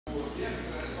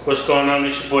What's going on?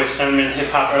 It's your boy Sermon,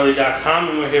 hiphopearly.com,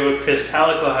 and we're here with Krizz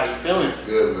Kaliko. How you feeling?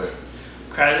 Good,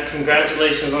 man.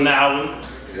 Congratulations on the album.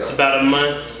 Yep. It's about a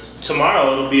month.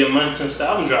 Tomorrow it'll be a month since the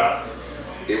album dropped.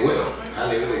 It will.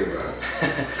 I didn't even think about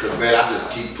it. Because, man, I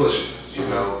just keep pushing. You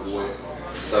know, when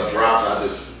stuff drops, I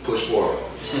just push forward.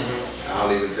 I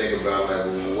don't even think about, like,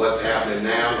 what's happening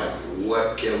now. Like,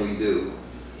 what can we do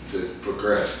to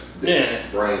progress this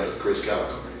brand of Krizz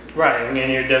Kaliko? Right, and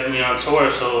you're definitely on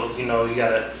tour, so, you know, you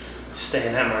gotta stay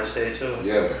in that mind state, too.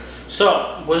 Yeah, man.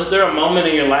 So, was there a moment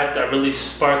in your life that really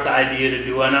sparked the idea to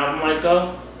do an album like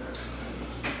that?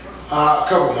 A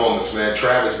couple moments, man.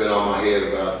 Travis been on my head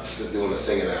about doing a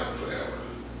singing album forever.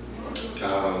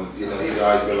 You know, he's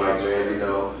always been like, man, you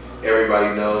know,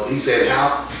 everybody knows. He said,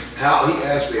 how he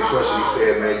asked me a question. He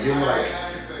said, man, you're like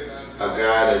a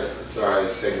guy that's, sorry,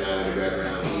 it's Tech Nine in the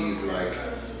background. He's like,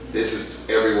 this is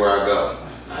everywhere I go.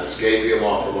 I escape him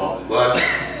off the bus.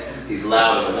 He's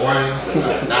loud in the morning,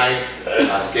 at night.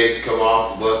 I escape to come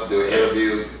off the bus to do an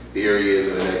interview. Here he is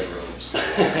in the next room. So,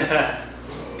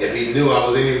 if he knew I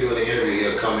was in here doing the interview,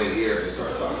 he'll come in here and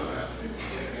start talking about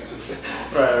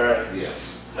it. Right.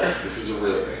 Yes, this is a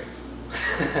real thing.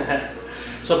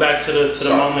 So back to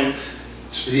the moment.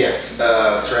 Yes,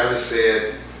 Travis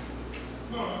said,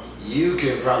 you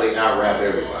can probably out-rap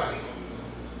everybody.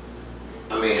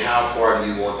 I mean, how far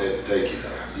do you want that to take you though?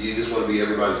 Do you just want to be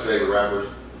everybody's favorite rapper?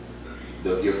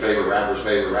 Your favorite rapper's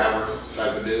favorite rapper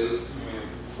type of dude?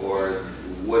 Or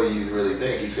what do you really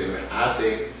think? He said, man, I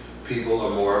think people are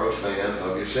more of a fan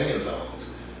of your singing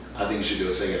songs. I think you should do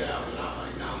a singing album. And I'm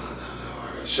like, no.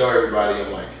 I gotta show everybody.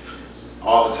 I'm like,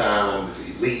 all the time, I'm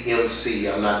this elite MC.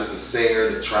 I'm not just a singer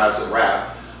that tries to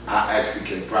rap. I actually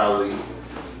can probably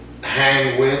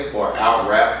hang with or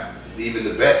out-rap even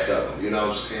the best of them, you know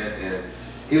what I'm saying? And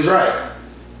he was right.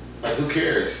 Like, who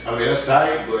cares? I mean, that's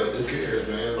tight, but who cares,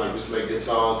 man? Like, just make good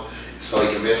songs. So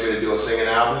he convinced me to do a singing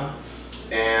album.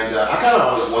 And I kind of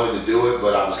always wanted to do it,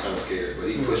 but I was kind of scared. But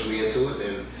he pushed me into it,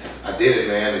 and I did it,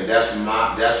 man. And that's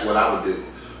what I would do.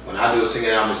 When I do a singing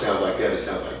album, it sounds like that. It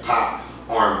sounds like pop,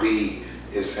 R&B.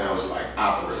 It sounds like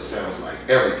opera. It sounds like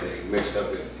everything mixed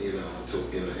up in, you know,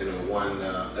 in a one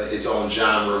its own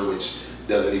genre, which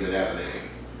doesn't even have a name.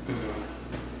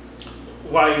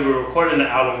 While you were recording the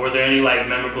album, were there any like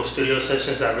memorable studio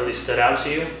sessions that really stood out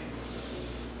to you?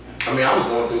 I mean, I was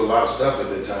going through a lot of stuff at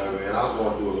that time, man. I was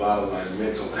going through a lot of like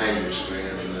mental anguish,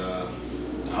 man, and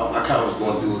I kind of was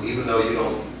going through, even though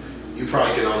you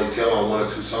probably can only tell on one or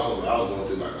two songs, but I was going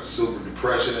through like a super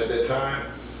depression at that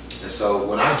time. And so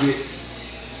when I get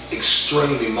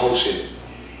extreme emotion,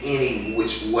 any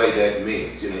which way that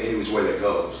means, you know, any which way that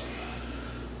goes,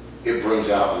 it brings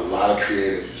out a lot of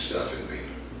creative stuff in me.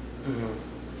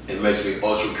 It makes me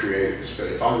ultra creative.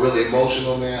 If I'm really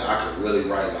emotional, man, I can really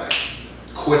write like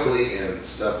quickly and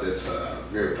stuff that's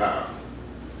very powerful.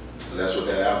 So that's what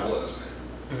that album was,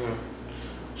 man.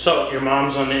 So your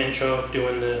mom's on the intro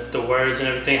doing the words and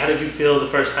everything. How did you feel the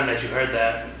first time that you heard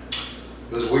that?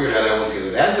 It was weird how that went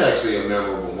together. That's actually a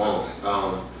memorable moment.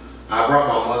 I brought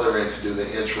my mother in to do the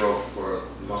intro for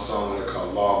my song they're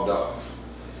called Logged Off.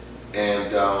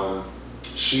 And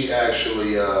she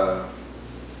actually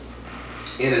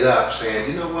ended up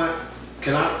saying, you know what,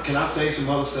 can I say some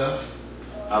other stuff?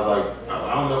 I was like,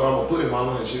 I don't know what I'm gonna put in,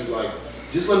 mama. And she was like,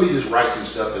 just let me just write some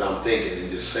stuff that I'm thinking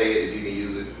and just say it. If you can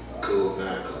use it, cool, if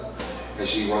not, cool. And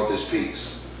she wrote this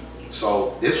piece.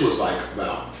 So this was like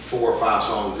about 4 or 5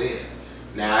 songs in.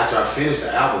 Now after I finished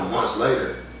the album months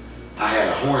later, I had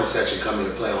a horn section come in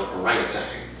to play on Orangutan.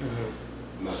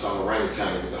 My song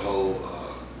Orangutan with the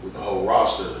whole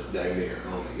roster dang near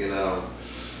on it, you know.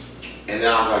 And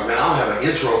then I was like, man, I don't have an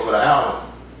intro for the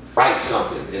album. Write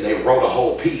something. And they wrote a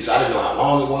whole piece. I didn't know how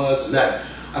long it was, nothing.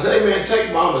 I said, hey man,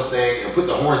 take Mama's thing and put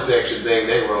the horn section thing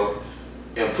they wrote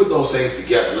and put those things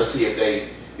together. Let's see if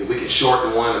we can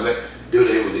shorten one and do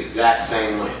that it was the exact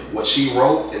same length. What she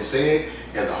wrote and said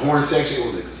and the horn section, it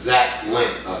was the exact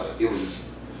length of it. It was just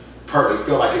perfect. It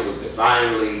felt like it was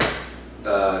divinely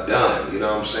done, you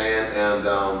know what I'm saying? And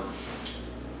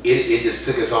it just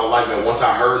took its own life, man. Once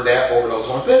I heard that over those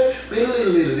horns, and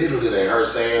her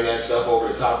saying that stuff over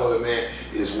the top of it, man,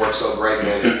 it just worked so great,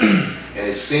 man. And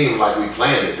it seemed like we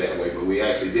planned it that way, but we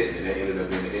actually didn't, and that ended up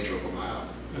being the intro for my album.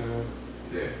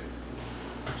 Yeah.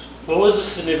 What was the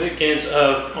significance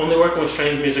of only working with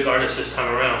strange music artists this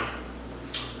time around?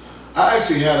 I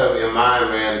actually had it in mind,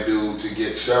 man, to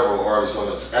get several artists on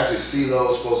this. Actually, Cee-Lo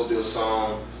was supposed to do a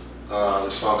song,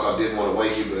 this song called Didn't Want to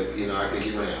Wake You, but you know, I think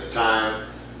he ran out of time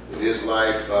with his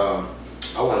life.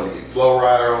 I wanted to get Flow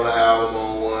Rider on the album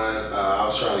on one. I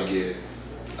was trying to get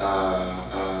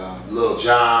Lil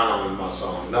Jon on my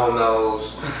song No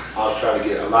Nos. I was trying to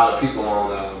get a lot of people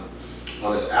on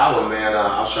this album, man.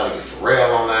 I was trying to get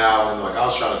Pharrell on the album. Like I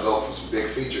was trying to go for some big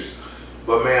features.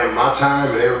 But man, my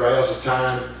time and everybody else's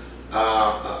time,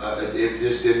 it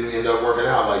just didn't end up working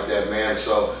out like that, man.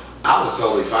 So I was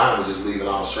totally fine with just leaving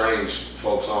all strange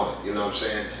folks on it. You know what I'm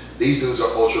saying? These dudes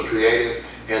are ultra creative,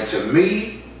 and to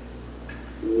me,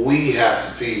 we have to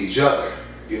feed each other.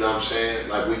 You know what I'm saying?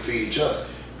 Like we feed each other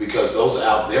because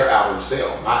their albums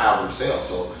sell, my album sells.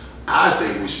 So I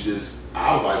think we should just,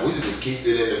 I was like, we should just keep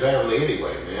it in the family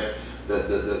anyway, man.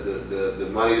 The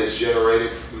money that's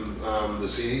generated from the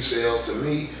CD sales, to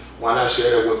me, why not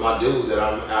share it with my dudes that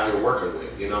I'm out here working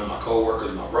with? You know, my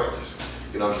co-workers, my brothers.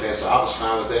 You know what I'm saying? So I was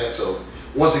fine with that. So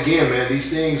once again, man,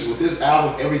 these things with this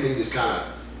album, everything just kind of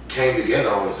came together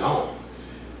on its own.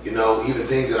 You know, even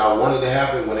things that I wanted to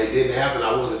happen, when they didn't happen,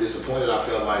 I wasn't disappointed. I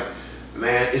felt like,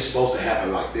 man, it's supposed to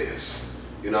happen like this.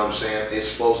 You know what I'm saying? It's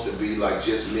supposed to be like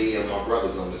just me and my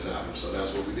brothers on this album. So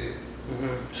that's what we did.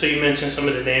 Mm-hmm. So you mentioned some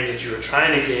of the names that you were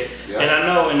trying to get. Yeah. And I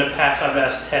know in the past I've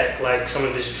asked Tech like some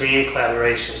of his dream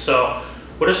collaborations. So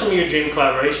what are some of your dream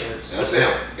collaborations? That's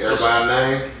them. Everybody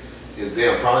name is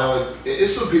them. Probably only,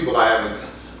 it's some people that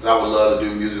I would love to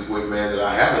do music with, man, that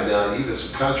I haven't done. Even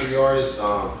some country artists.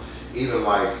 Even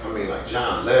like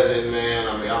John Legend, man.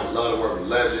 I mean, I would love to work with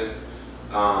Legend.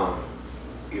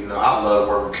 You know, I love to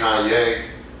work with Kanye.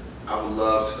 I would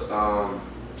love to,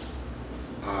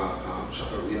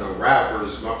 you know,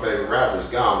 rappers. My favorite rapper is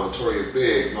gone. Notorious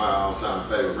B.I.G, my all-time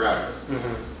favorite rapper.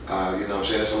 Mm-hmm. You know what I'm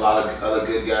saying? There's a lot of other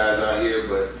good guys out here,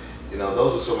 but you know,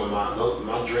 those are some of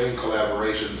my dream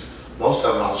collaborations. Most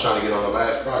of them I was trying to get on the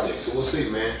last project. So we'll see,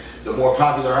 man. The more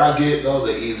popular I get, though,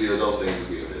 the easier those things will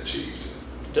be able to achieve.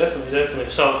 Definitely, definitely.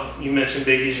 So you mentioned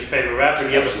Biggie's your favorite rapper. Do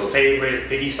you have a favorite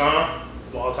Biggie song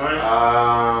of all time?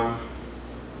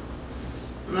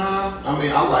 No. I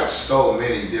mean, I like so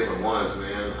many different ones,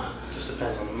 man. Just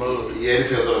depends on the mood. Yeah, it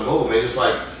depends on the mood, man. It's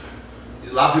like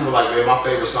a lot of people are like, man, my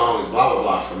favorite song is blah blah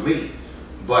blah for me.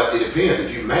 But it depends.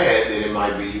 If you're mad, then it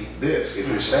might be this. If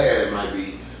you're sad, it might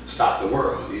be Stop the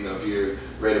World. You know, if you're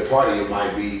ready to party, it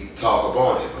might be Talk Up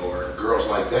On It or Girls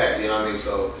Like That. You know what I mean?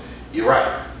 So you're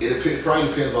right. It probably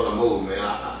depends on the mood, man.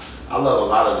 I love a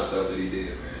lot of the stuff that he did,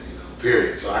 man. You know,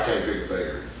 period. So I can't pick a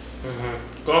favorite.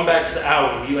 Mm-hmm. Going back to the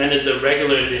album, you ended the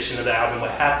regular edition of the album with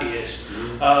Happyish.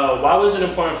 Mm-hmm. Why was it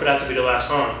important for that to be the last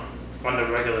song on the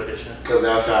regular edition? Because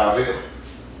that's how I feel.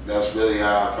 That's really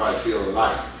how I probably feel in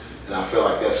life. And I feel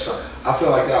like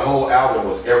that whole album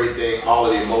was everything, all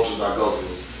of the emotions I go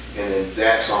through. And then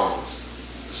that song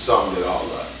summed it all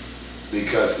up.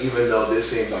 Because even though this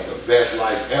seems like the best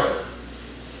life ever,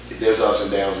 there's ups and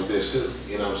downs with this too.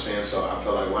 You know what I'm saying? So I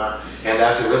feel like, wow. And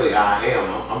that's really how I am.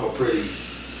 I'm a pretty,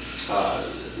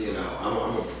 you know,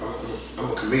 I'm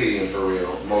a comedian for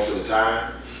real most of the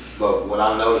time. But what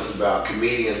I notice about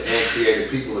comedians and creative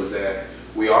people is that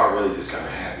we are really just kind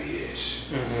of happy-ish.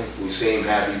 Mm-hmm. We seem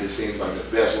happy. This seems like the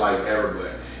best life ever,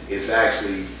 but it's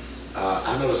actually,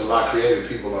 I notice a lot of creative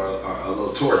people are a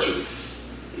little tortured.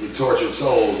 We tortured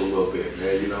souls a little bit,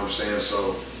 man, you know what I'm saying?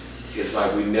 So it's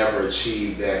like we never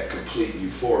achieve that complete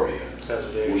euphoria. That's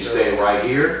very we stay right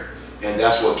here, and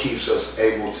that's what keeps us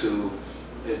able to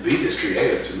be this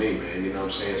creative to me, man, you know what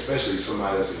I'm saying? Especially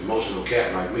somebody that's an emotional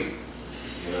cat like me,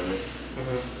 you know what I mean?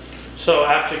 Mm-hmm. So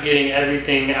after getting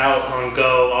everything out on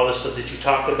Go, all the stuff that you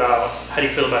talked about, how do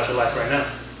you feel about your life right now?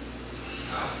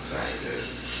 Oh, it's the same, dude.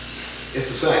 It's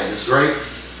the same. It's great.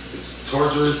 It's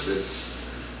torturous. It's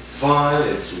fun,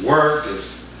 it's work,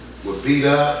 we're beat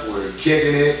up, we're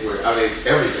kicking it, I mean, it's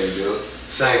everything, dude.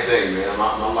 Same thing, man.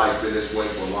 My life's been this way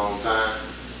for a long time.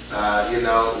 You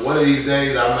know, one of these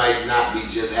days I might not be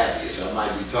just happy-ish. I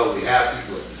might be totally happy,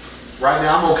 but right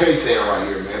now I'm okay staying right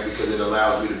here, man, because it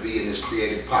allows me to be in this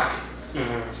creative pocket.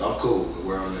 Mm-hmm. So I'm cool with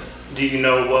where I'm at. Do you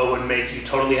know what would make you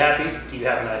totally happy? Do you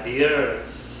have an idea? Or?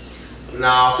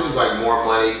 No, it seems like more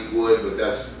money would, but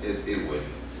it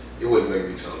wouldn't. It wouldn't make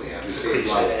me totally happy. It seems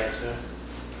like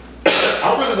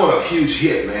I really want a huge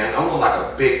hit, man. I want like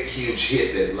a big, huge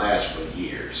hit that lasts for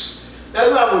years. That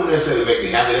wouldn't necessarily make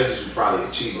me happy. That just would probably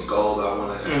achieve a goal that I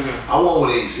want to. Mm-hmm. I want one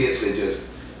of these hits that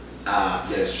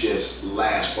just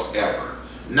last forever.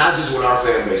 Not just with our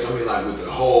fan base. I mean, like with the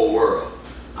whole world.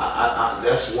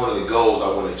 That's one of the goals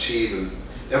I want to achieve, and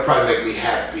that probably make me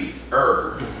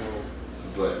happier,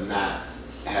 but not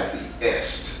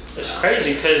happiest. It's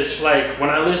crazy because, like, when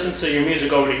I listen to your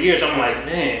music over the years, I'm like,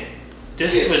 man,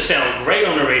 this would sound great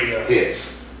on the radio.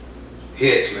 Hits,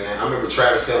 man. I remember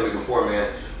Travis telling me before,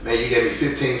 man, you gave me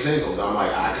 15 singles. I'm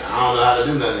like, I don't know how to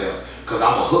do nothing else because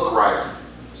I'm a hook writer.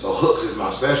 So hooks is my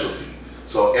specialty.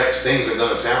 So things are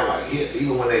gonna sound like hits,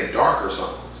 even when they're darker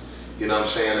songs. You know what I'm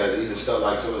saying? That even stuff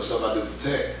like some of the stuff I do for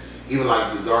Tech, even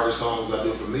like the darker songs I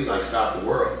do for me, like Stop the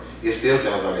World, it still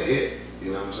sounds like a hit.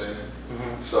 You know what I'm saying?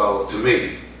 So to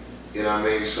me, you know what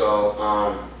I mean. So,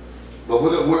 but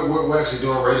we're actually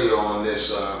doing radio on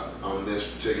this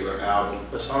particular album.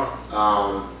 What song?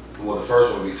 Well, the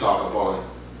first one will be Talk Up On It.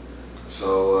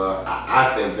 So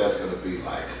I think that's gonna be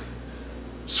like.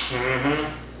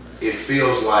 It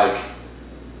feels like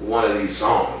one of these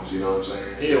songs, you know what I'm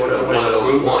saying? Yeah, one of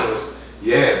those ones.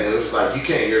 Yeah, dude, it's like you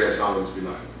can't hear that song and just be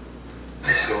like,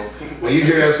 that's cool. When you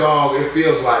hear that song, it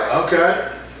feels like,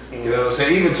 okay. You know what I'm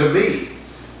saying? Even to me,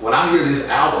 when I hear this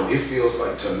album, it feels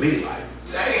like, to me, like,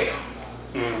 damn.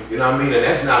 You know what I mean? And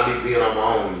that's not me being on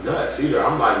my own nuts either.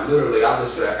 I'm like, literally, I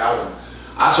listen to that album.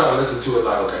 I try to listen to it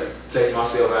like, okay, take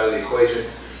myself out of the equation.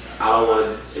 I don't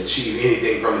want to achieve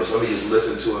anything from this. Let me just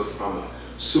listen to it from a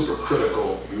super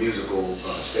critical musical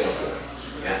standpoint.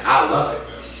 And I love it.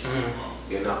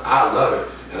 You know, I love it.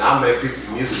 And I make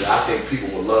music that I think people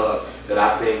will love, that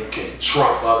I think can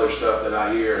trump other stuff that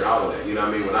I hear and all of that. You know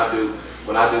what I mean? When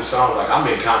I do songs, like I'm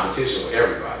in competition with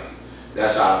everybody.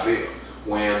 That's how I feel.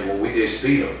 When we did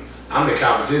Speed 'Em, I'm in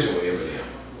competition with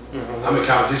Eminem. I'm in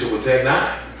competition with Tech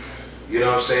Nine. You know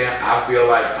what I'm saying? I feel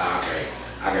like, okay,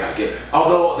 I gotta get it.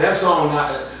 Although that song,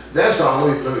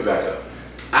 let me back up.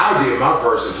 I did my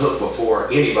verse and hook before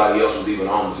anybody else was even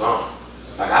on the song.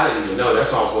 Like I didn't even know that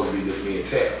song was supposed to be just me and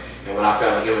Tech. And when I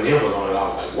found out Eminem was on it, I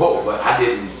was like, whoa, but I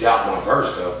didn't doubt my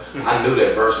verse though. I knew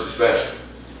that verse was special.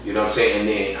 You know what I'm saying? And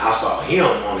then I saw him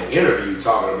on an interview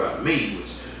talking about me,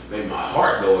 which made my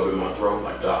heart go up in my throat.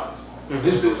 Like, dog,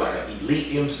 this dude's like an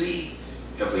elite MC.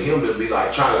 And for him to be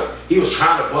like he was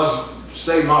trying to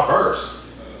say my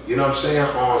verse. You know what I'm saying?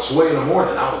 On Sway in the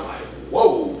Morning, I was like,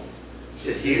 whoa.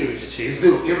 Shit huge. This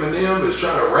dude Eminem is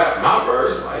trying to rap my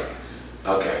verse. Like,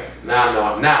 okay, now I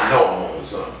know I'm on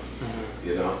something.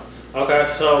 You know? Okay,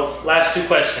 so last two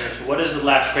questions. What is the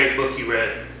last great book you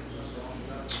read?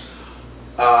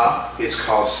 It's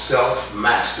called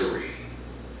Self-Mastery.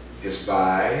 It's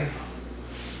by,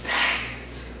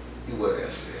 you would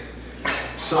ask me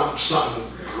that. Something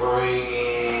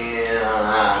green.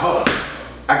 Hold on.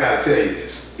 I gotta tell you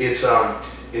this. It's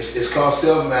called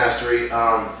Self-Mastery.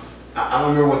 I don't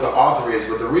remember what the author is,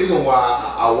 but the reason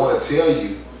why I want to tell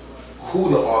you who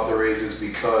the author is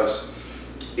because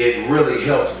it really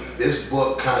helped me. This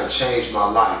book kind of changed my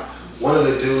life. One of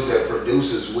the dudes that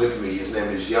produces with me, his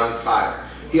name is Young Fire.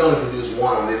 He only produced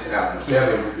one on this album.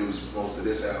 Sam produced most of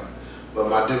this album. But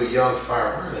my dude Young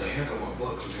Fire, where the heck are my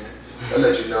books, man? They'll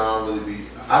let you know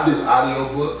I do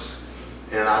audio books,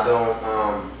 and I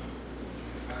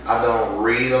don't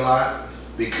read a lot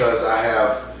because I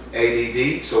have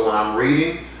ADD. So when I'm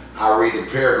reading, I read the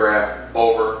paragraph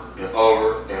over and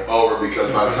over and over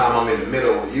because by the time I'm in the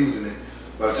middle of using it,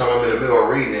 by the time I'm in the middle of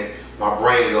reading it, my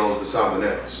brain goes to something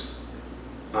else.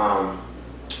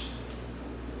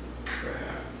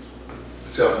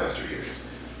 Self-Mastery here.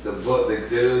 The book,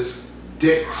 there's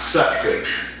Dick Sutphin.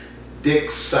 Dick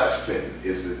Sutphin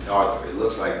is the author. It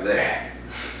looks like that.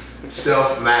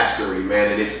 Self-Mastery,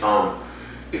 man, and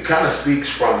it kind of speaks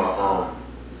from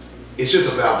it's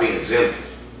just about being zenful.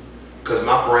 Because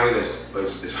my brain is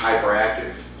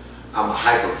hyperactive. I'm a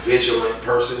hyper-vigilant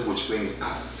person, which means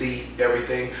I see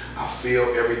everything, I feel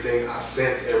everything, I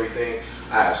sense everything.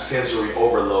 I have sensory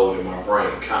overload in my brain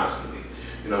constantly.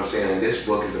 You know what I'm saying? And this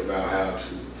book is about how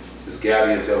to just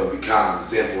gather yourself and become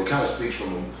zenful. It kind of speaks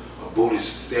from a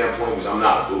Buddhist standpoint, which I'm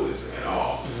not a Buddhist at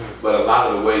all. But a lot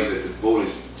of the ways that the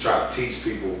Buddhists try to teach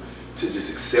people to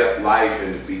just accept life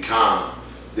and to be calm,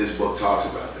 this book talks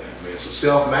about that, man. So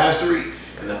Self-Mastery.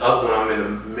 And the other one I'm in the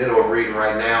middle of reading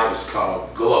right now is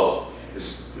called Glow.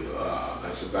 It's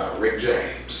about Rick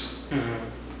James.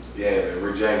 Yeah, man,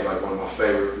 Rick James is like one of my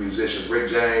favorite musicians. Rick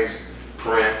James,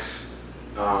 Prince,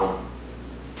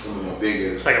 some of my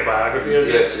biggest. It's like a biography of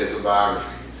Yes, it's a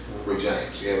biography. Rick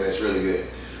James. Yeah, man, it's really good.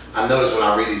 I notice when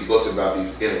I read these books about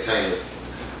these entertainers,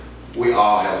 we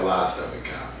all have a lot of stuff in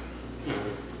common.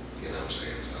 You know what I'm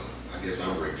saying? So I guess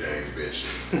I'm Rick James, bitch.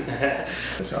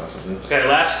 That's awesome. Okay,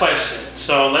 last question.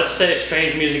 So let's say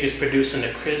Strange Music is producing a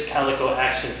Krizz Kaliko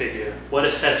action figure. What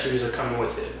accessories are coming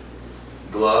with it?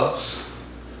 Gloves.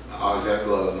 I always have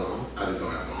gloves on. I just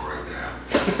don't have them on right now.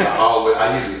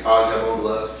 I usually always have on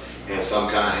gloves and some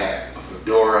kind of hat, a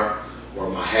fedora, or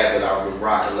my hat that I've been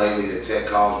rocking lately that Tech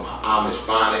calls my Amish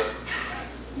bonnet.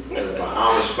 That's my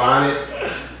Amish bonnet,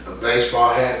 a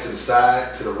baseball hat to the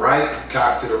side, to the right,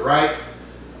 cocked to the right,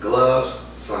 gloves,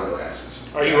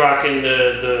 sunglasses. Are you rocking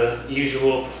the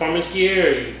usual performance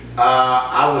gear?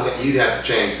 Or you'd have to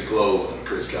change the clothes on the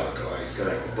Krizz Kaliko. It's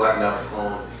gonna have a button up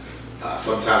on.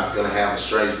 Sometimes it's gonna have a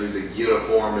strange music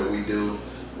uniform that we do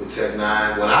with Tech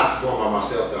 9. When I perform by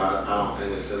myself, though, I don't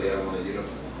necessarily have on a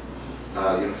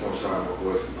uniform. Sorry, my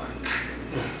voice is like.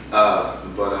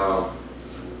 But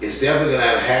it's definitely gonna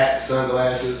have a hat,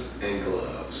 sunglasses, and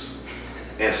gloves,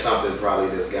 and something probably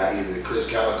that's got either the Krizz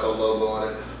Kaliko logo on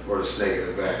it or the snake in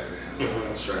the back,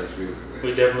 man. Strange music, man.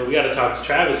 We got to talk to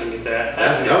Travis and get that.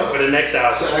 That's dope for the next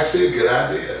album. So actually, a good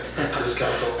idea. Krizz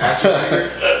Kaliko action figure.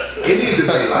 It needs to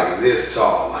be like this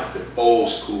tall, like the old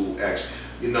school action.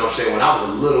 You know what I'm saying? When I was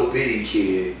a little bitty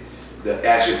kid, the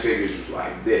action figures was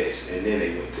like this, and then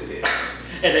they went to this.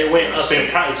 And they went up in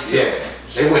price too. Yeah,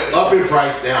 they went up in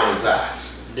price, down in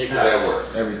size. How that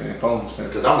works? Everything phone spent.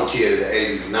 Because I'm a kid of the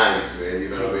 80s and 90s, man. You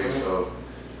know what I mean? So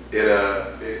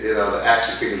the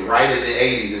action figures right in the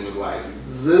 80s, it was like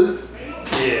zoop.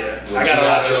 Yeah, When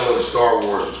G.I. the Star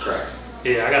Wars was cracking.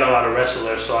 Yeah, I got a lot of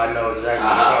wrestlers, so I know exactly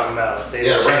what you're talking about. They've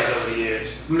changed over the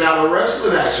years. Now the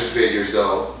wrestling action figures,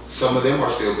 though, some of them are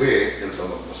still big and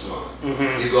some of them are small.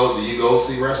 Do you go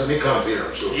see wrestling? It comes here,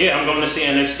 I'm sure. Yeah, I'm going to see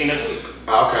NXT next week. Okay,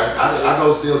 I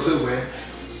go still too, man.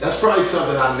 That's probably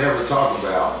something I never talk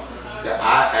about. That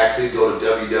I actually go to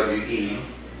WWE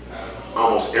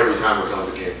almost every time it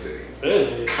comes to Kansas City.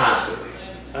 Really? Constantly.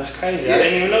 That's crazy. Yeah. I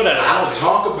didn't even know that. I don't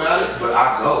talk about it, but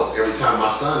I go every time. My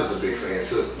son is a big fan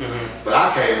too. But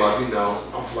I came up, you know,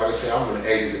 like I said, I'm in the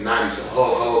 80s and 90s, so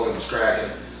Hulk Hogan was cracking,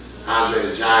 Andre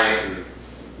the Giant, and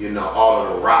you know, all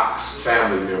of the Rock's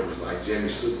family members like Jimmy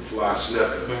Superfly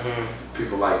Snuka,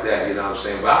 people like that. You know what I'm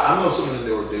saying? But I know some of the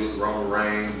newer dudes, Roman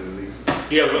Reigns and these.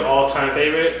 You have an all-time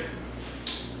favorite?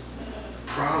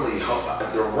 Probably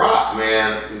The Rock,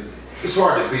 man. It's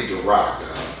hard to beat The Rock,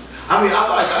 dog. I mean,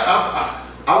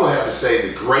 I would have to say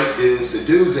the great dudes, the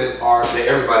dudes that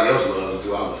everybody else loves,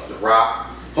 who I love. The Rock,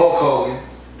 Hulk Hogan,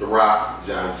 The Rock,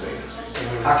 John Cena.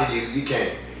 How can you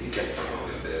can't fuck on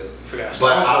them dudes.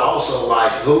 But I also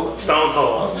like who? Stone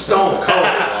Cold. Stone Cold,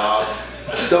 dog.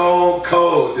 Stone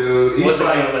Cold, dude.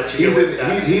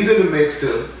 He's in the mix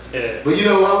too. Yeah. But you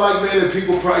know what I like, man, that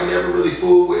people probably never really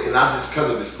fool with, and I just because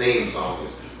of his theme song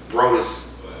is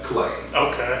Brodus Clay.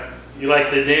 Okay. You like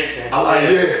the dancing? I like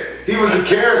he was a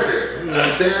character. You know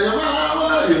what I'm saying?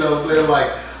 You know what I'm saying? Like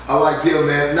I liked him,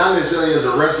 man. Not necessarily as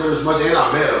a wrestler as much, and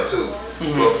I met him too.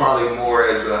 But probably more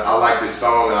as I like this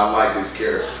song and I like this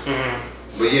character.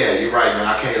 But yeah, you're right, man.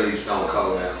 I can't leave Stone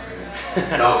Cold out, man.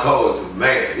 Stone Cold is the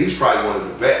man. He's probably one of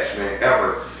the best, man,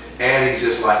 ever. And he's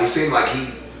just like, it seemed like he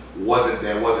wasn't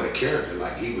a character,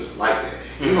 like he was like that.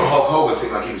 Even Hulk Hogan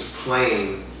seemed like he was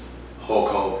playing Hulk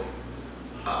Hogan.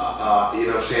 You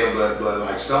know what I'm saying? But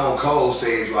like Stone Cold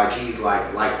seems like he's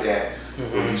like that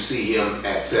when you see him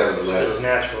at 7-Eleven. It was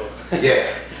natural.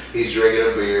 Yeah, he's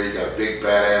drinking a beer. He's got a big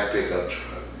badass pickup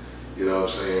truck. You know what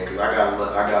I'm saying? Because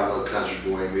I got a little country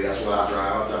boy in me. That's what I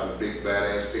drive. I drive a big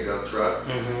badass pickup truck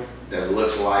that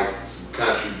looks like some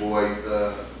country boy.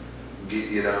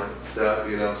 You know, stuff,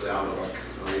 you know what I'm saying? I don't know if I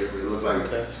cuss on here, but it looks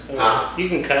like you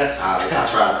can cuss. I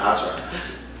try not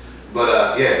to.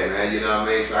 But yeah, man, you know what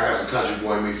I mean? So I got some country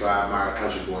boy in me, so I admire the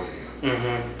country boy in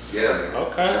him. Yeah, man.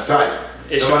 Okay. That's tight.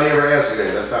 Nobody ever asked me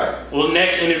that. That's tight. Well,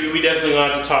 next interview, we definitely going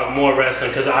to have to talk more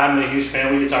wrestling, because I'm a huge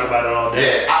fan. We can talk about it all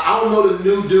day. Yeah, I don't know the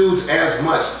new dudes as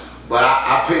much, but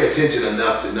I pay attention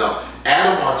enough to know.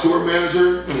 Adam, our tour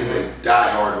manager, is a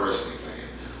diehard wrestling fan.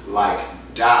 Like,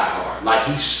 diehard. Like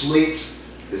he sleeps.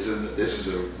 This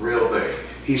is a real thing.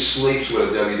 He sleeps with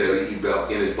a WWE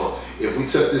belt in his bunk. If we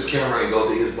took this camera and go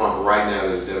to his bunk right now,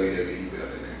 there's a WWE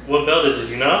belt in there. What belt is it?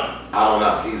 You know? I don't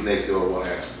know. He's next door. We'll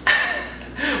ask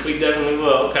him. We definitely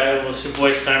will. Okay. Well, it's your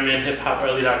boy Starman,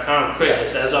 HipHopEarly.com.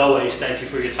 Krizz, as always, thank you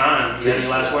for your time. You got any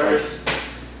last words?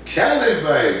 Cali,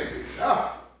 baby.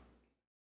 Oh.